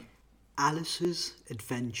Alice's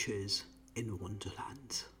Adventures in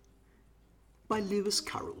Wonderland by Lewis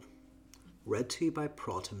Carroll. Read to you by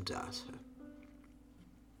Pratham Data.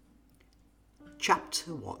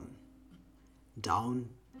 Chapter 1. Down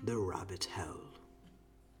the Rabbit Hole.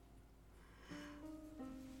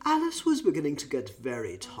 Alice was beginning to get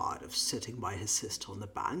very tired of sitting by her sister on the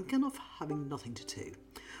bank and of having nothing to do.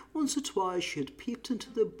 Once or twice she had peeped into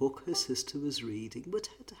the book her sister was reading, but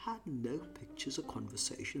had had no pictures or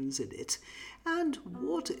conversations in it. And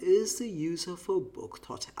what is the use of a book,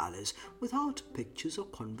 thought Alice, without pictures or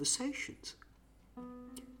conversations?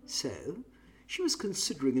 So she was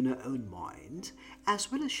considering in her own mind,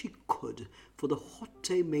 as well as she could, for the hot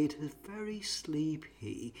day made her very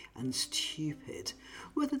sleepy and stupid,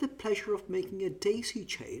 whether the pleasure of making a daisy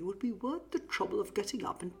chain would be worth the trouble of getting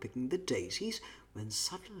up and picking the daisies, when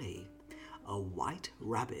suddenly a white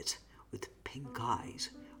rabbit with pink eyes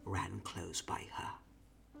ran close by her.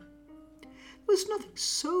 There was nothing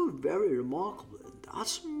so very remarkable in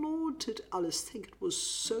that, nor did Alice think it was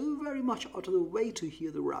so very much out of the way to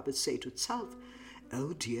hear the rabbit say to itself,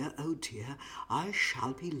 oh dear, I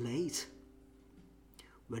shall be late."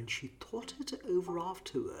 When she thought it over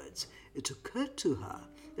afterwards, it occurred to her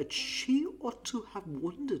that she ought to have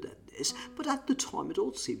wondered at this, but at the time it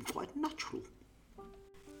all seemed quite natural.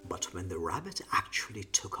 But when the rabbit actually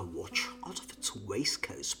took her watch out of its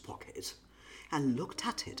waistcoat pocket and looked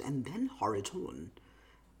at it and then hurried on,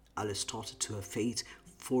 Alice started to her feet,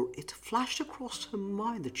 for it flashed across her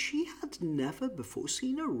mind that she had never before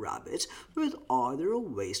seen a rabbit with either a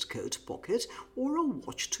waistcoat pocket or a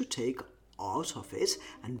watch to take out of it,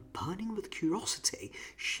 and burning with curiosity,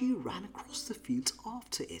 she ran across the fields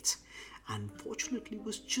after it, and fortunately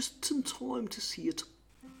was just in time to see it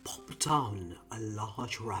pop down a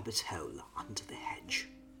large rabbit hole under the hedge.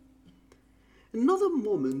 Another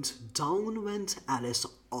moment down went Alice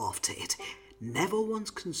after it, never once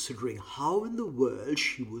considering how in the world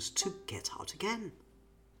she was to get out again.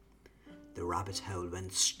 The rabbit hole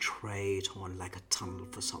went straight on like a tunnel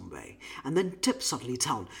for some way, and then dipped suddenly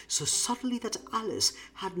down, so suddenly that Alice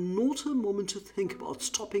had not a moment to think about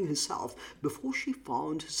stopping herself before she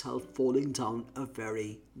found herself falling down a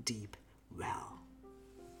very deep well.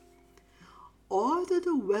 Either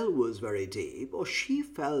the well was very deep, or she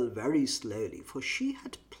fell very slowly, for she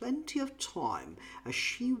had plenty of time as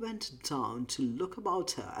she went down to look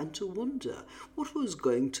about her and to wonder what was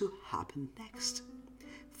going to happen next.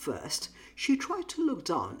 First, she tried to look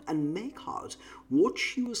down and make out what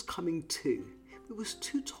she was coming to. It was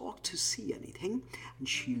too dark to see anything, and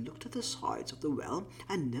she looked at the sides of the well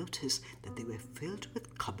and noticed that they were filled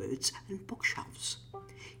with cupboards and bookshelves.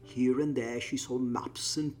 Here and there she saw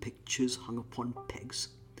maps and pictures hung upon pegs.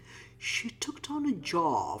 She took down a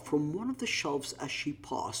jar from one of the shelves as she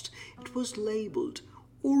passed. It was labelled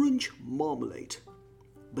Orange Marmalade,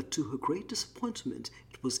 but to her great disappointment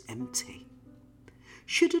it was empty.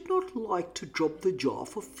 She did not like to drop the jar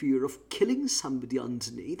for fear of killing somebody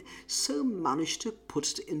underneath, so managed to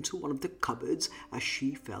put it into one of the cupboards as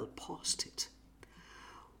she fell past it.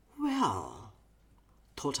 "Well,"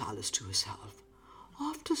 thought Alice to herself,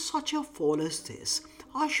 "after such a fall as this,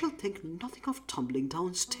 I shall think nothing of tumbling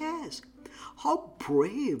downstairs. How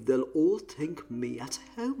brave they'll all think me at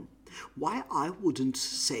home. Why, I wouldn't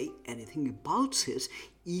say anything about it,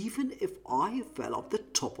 even if I fell off the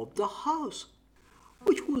top of the house,"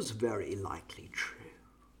 which was very likely true.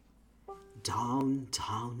 Down,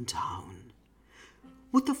 down, down.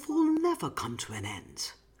 Would the fall never come to an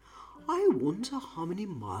end? "I wonder how many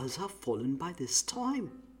miles I've fallen by this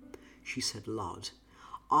time," she said aloud.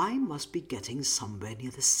 "I must be getting somewhere near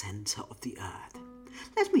the centre of the earth.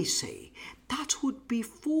 Let me see, that would be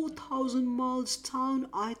 4,000 miles down,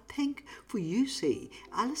 I think, for you see,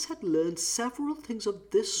 Alice had learned several things of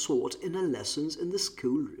this sort in her lessons in the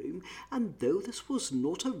schoolroom, and though this was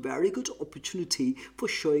not a very good opportunity for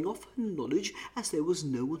showing off her knowledge, as there was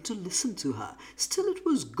no one to listen to her, still it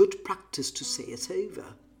was good practice to say it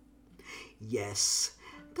over. Yes,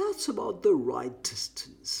 that's about the right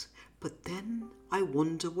distance, but then I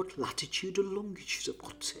wonder what latitude or longitude I've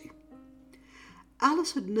got to."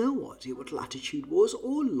 Alice had no idea what latitude was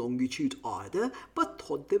or longitude either, but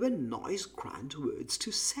thought they were nice grand words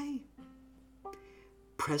to say.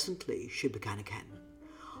 Presently she began again.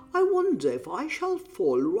 "I wonder if I shall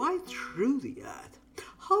fall right through the earth.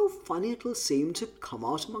 How funny it will seem to come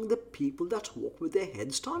out among the people that walk with their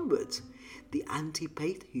heads downwards. The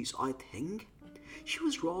antipathies, I think." She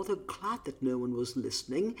was rather glad that no one was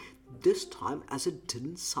listening this time, as it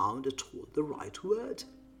didn't sound at all the right word.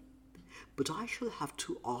 "But I shall have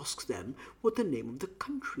to ask them what the name of the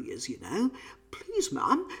country is, you know. Please,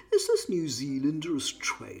 ma'am, is this New Zealand or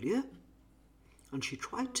Australia?" and she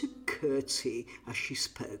tried to curtsy as she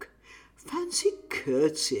spoke. Fancy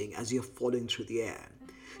curtsying as you're falling through the air.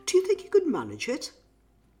 Do you think you could manage it?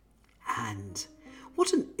 And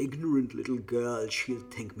what an ignorant little girl she'll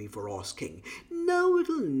think me for asking. No,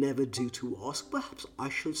 it'll never do to ask. Perhaps I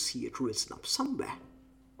shall see it written up somewhere.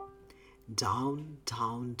 Down,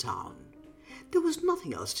 down, down. There was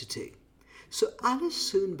nothing else to do, so Alice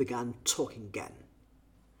soon began talking again.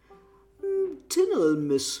 Dinner'll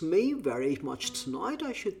miss me very much tonight,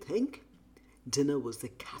 I should think. Dinner was the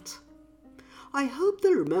cat. I hope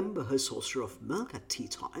they'll remember her saucer of milk at tea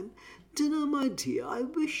time. Dinner, my dear, I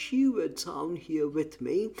wish you were down here with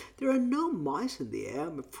me. There are no mice in the air,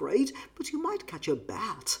 I'm afraid, but you might catch a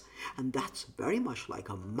bat, and that's very much like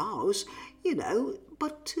a mouse, you know.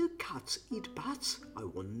 But do cats eat bats, I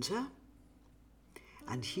wonder?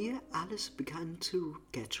 And here Alice began to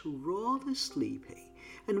get rather sleepy,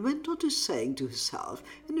 and went on to saying to herself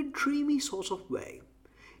in a dreamy sort of way,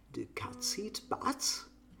 do cats eat bats?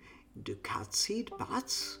 Do cats eat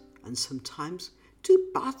bats? And sometimes, do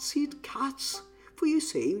bats eat cats? For you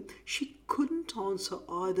see, she couldn't answer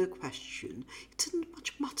either question. It didn't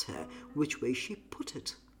much matter which way she put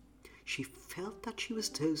it. She felt that she was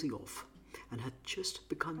dozing off, and had just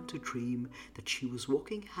begun to dream that she was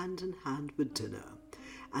walking hand in hand with Dinner,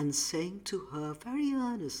 and saying to her very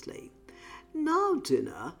earnestly, Now,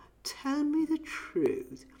 Dinner, tell me the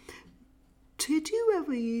truth. Did you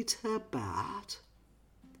ever eat a bat?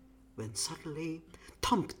 When suddenly,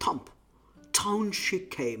 thump, thump, down she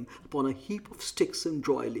came upon a heap of sticks and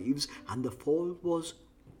dry leaves, and the fall was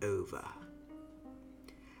over.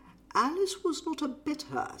 Alice was not a bit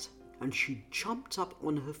hurt, and she jumped up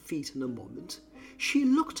on her feet in a moment. She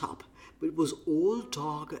looked up, but it was all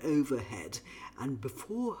dark overhead, and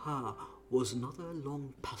before her was another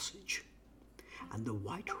long passage, and the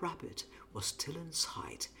White Rabbit was still in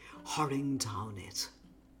sight, hurrying down it.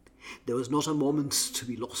 There was not a moment to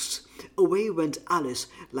be lost. Away went Alice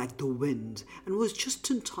like the wind, and was just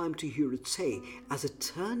in time to hear it say, as it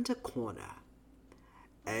turned a corner,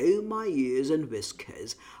 Oh, my ears and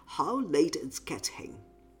whiskers, how late it's getting.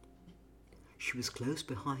 She was close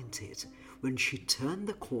behind it when she turned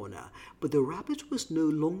the corner, but the rabbit was no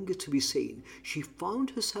longer to be seen. She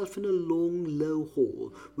found herself in a long, low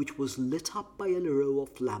hall, which was lit up by a row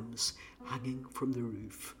of lamps hanging from the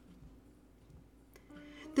roof.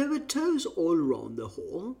 There were doors all round the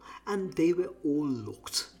hall, and they were all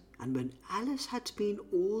locked. And when Alice had been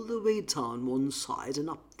all the way down one side and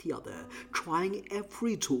up the other, trying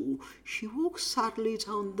every door, she walked sadly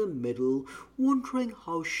down the middle, wondering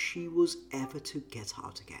how she was ever to get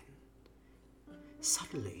out again.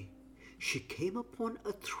 Suddenly, she came upon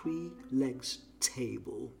a three-legged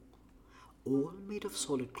table, all made of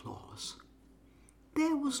solid glass.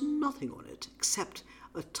 There was nothing on it except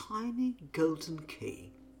a tiny golden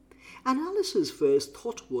key, and Alice's first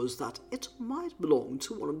thought was that it might belong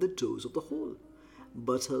to one of the doors of the hall.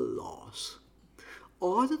 But alas,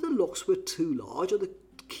 either the locks were too large or the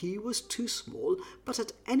key was too small, but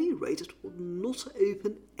at any rate it would not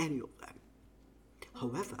open any of them.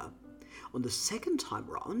 However, on the second time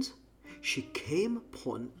round, she came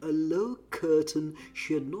upon a low curtain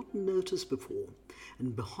she had not noticed before,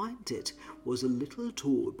 and behind it was a little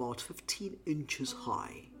door about 15 inches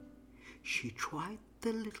high. She tried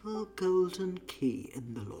the little golden key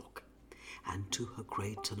in the lock, and to her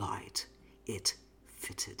great delight, it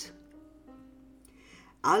fitted.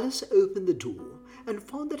 Alice opened the door and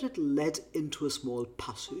found that it led into a small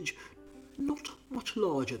passage, not much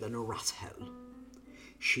larger than a rat hole.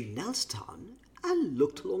 She knelt down and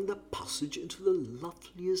looked along the passage into the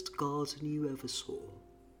loveliest garden you ever saw.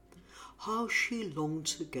 How she longed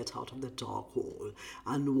to get out of the dark hall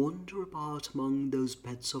and wander about among those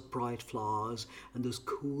beds of bright flowers and those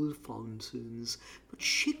cool fountains, but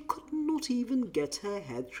she could not even get her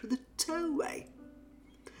head through the doorway.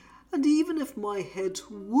 And even if my head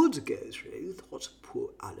would go through, thought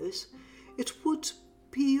poor Alice, it would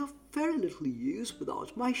be of very little use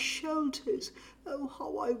without my shoulders. Oh,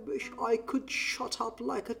 how I wish I could shut up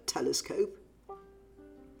like a telescope.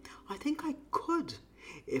 I think I could,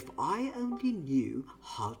 if I only knew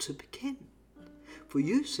how to begin. For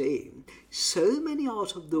you see, so many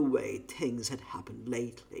out-of-the-way things had happened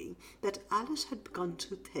lately that Alice had begun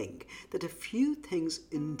to think that a few things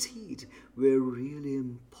indeed were really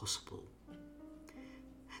impossible.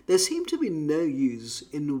 There seemed to be no use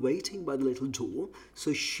in waiting by the little door,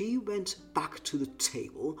 so she went back to the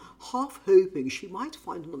table, half hoping she might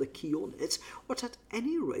find another key on it, or at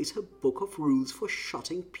any rate a book of rules for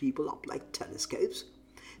shutting people up like telescopes.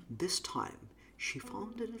 This time she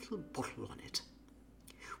found a little bottle on it,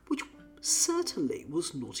 which certainly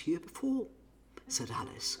was not here before. said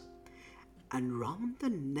Alice, and round the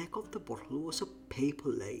neck of the bottle was a paper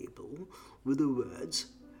label with the words,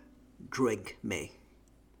 "Drink me,"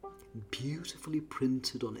 beautifully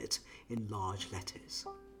printed on it in large letters.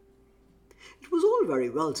 It was all very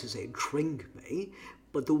well to say "drink me,"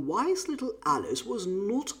 but the wise little Alice was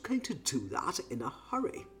not going to do that in a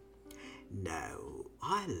hurry. "No,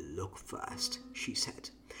 I'll look first," she said,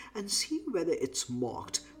 "and see whether it's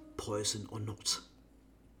marked poison or not."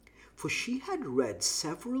 For she had read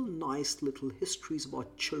several nice little histories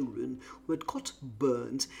about children who had got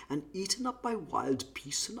burnt and eaten up by wild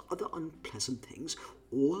beasts and other unpleasant things,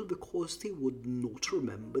 all because they would not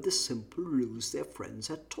remember the simple rules their friends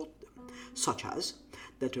had taught them, such as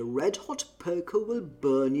that a red-hot poker will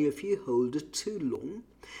burn you if you hold it too long,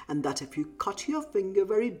 and that if you cut your finger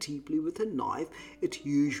very deeply with a knife, it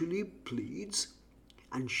usually bleeds.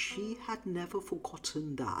 And she had never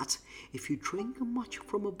forgotten that if you drink much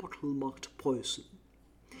from a bottle marked poison,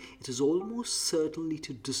 it is almost certainly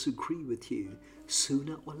to disagree with you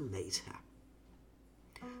sooner or later.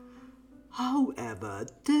 However,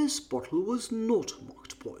 this bottle was not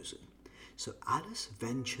marked poison, so Alice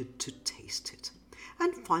ventured to taste it,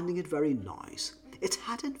 and finding it very nice, it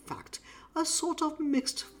had in fact a sort of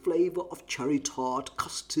mixed flavour of cherry tart,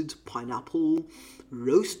 custard, pineapple,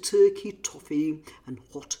 roast turkey, toffee, and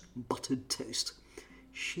hot buttered toast.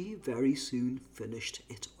 She very soon finished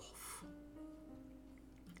it off.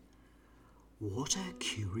 "What a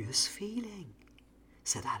curious feeling,"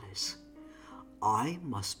 said Alice. "I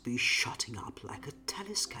must be shutting up like a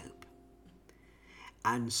telescope."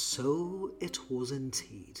 And so it was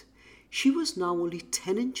indeed. She was now only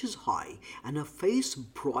 10 inches high, and her face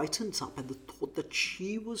brightened up at the thought that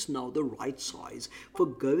she was now the right size for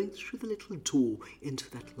going through the little door into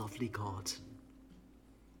that lovely garden.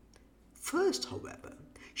 First, however,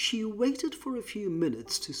 she waited for a few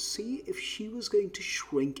minutes to see if she was going to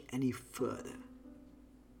shrink any further.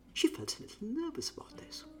 She felt a little nervous about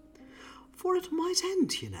this. "For it might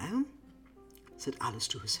end, you know," said Alice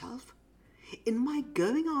to herself, "in my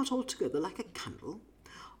going out altogether like a candle.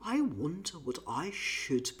 I wonder what I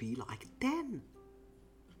should be like then."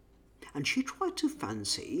 And she tried to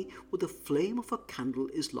fancy what the flame of a candle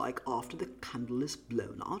is like after the candle is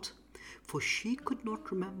blown out, for she could not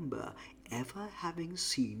remember ever having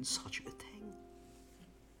seen such a thing.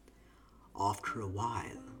 After a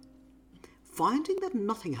while, finding that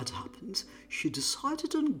nothing had happened, she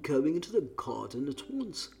decided on going into the garden at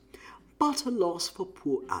once. But alas for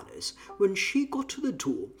poor Alice, when she got to the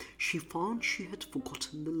door, she found she had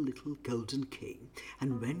forgotten the little golden key,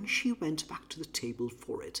 and when she went back to the table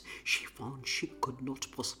for it, she found she could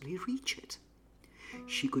not possibly reach it.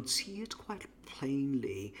 She could see it quite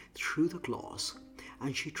plainly through the glass,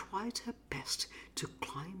 and she tried her best to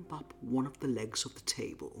climb up one of the legs of the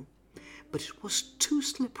table, but it was too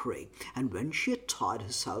slippery, and when she had tired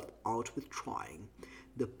herself out with trying,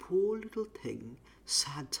 the poor little thing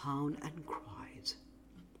sat down and cried.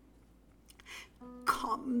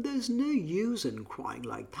 "Come, there's no use in crying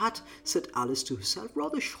like that," said Alice to herself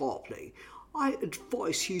rather sharply. "I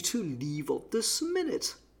advise you to leave off this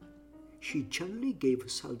minute." She generally gave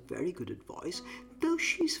herself very good advice, though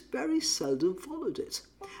she very seldom followed it,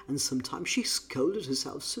 and sometimes she scolded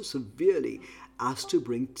herself so severely as to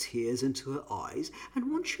bring tears into her eyes,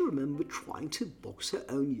 and once she remembered trying to box her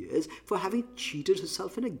own ears for having cheated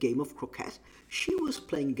herself in a game of croquet. She was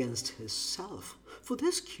playing against herself, for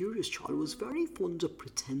this curious child was very fond of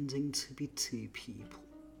pretending to be two people.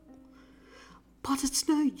 "But it's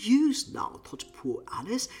no use now," thought poor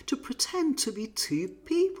Alice, "to pretend to be two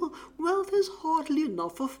people. Well, there's hardly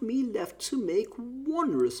enough of me left to make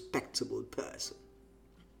one respectable person."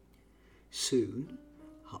 Soon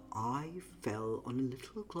her eye fell on a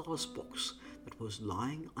little glass box that was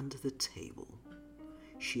lying under the table.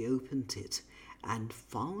 She opened it and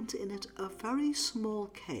found in it a very small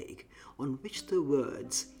cake on which the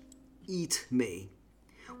words "Eat me"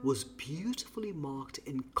 was beautifully marked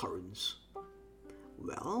in currants.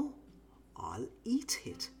 "Well, I'll eat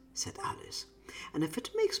it," said Alice, "and if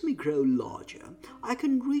it makes me grow larger, I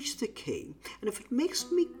can reach the key, and if it makes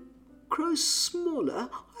me grow smaller,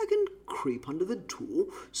 I can creep under the door,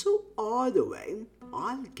 so either way,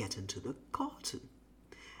 I'll get into the garden,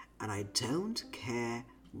 and I don't care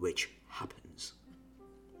which happens."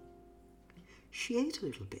 She ate a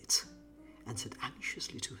little bit, and said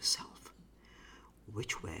anxiously to herself,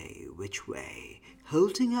 "Which way,"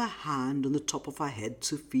 holding her hand on the top of her head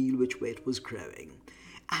to feel which way it was growing,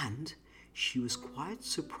 and she was quite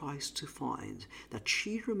surprised to find that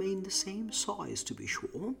she remained the same size, to be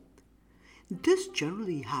sure. This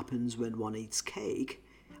generally happens when one eats cake,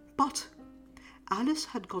 but Alice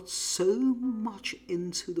had got so much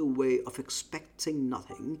into the way of expecting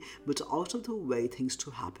nothing but out of the way things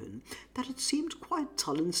to happen that it seemed quite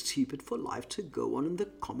dull and stupid for life to go on in the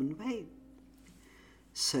common way.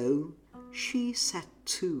 So she set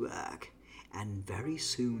to work and very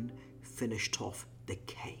soon finished off the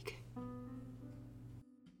cake.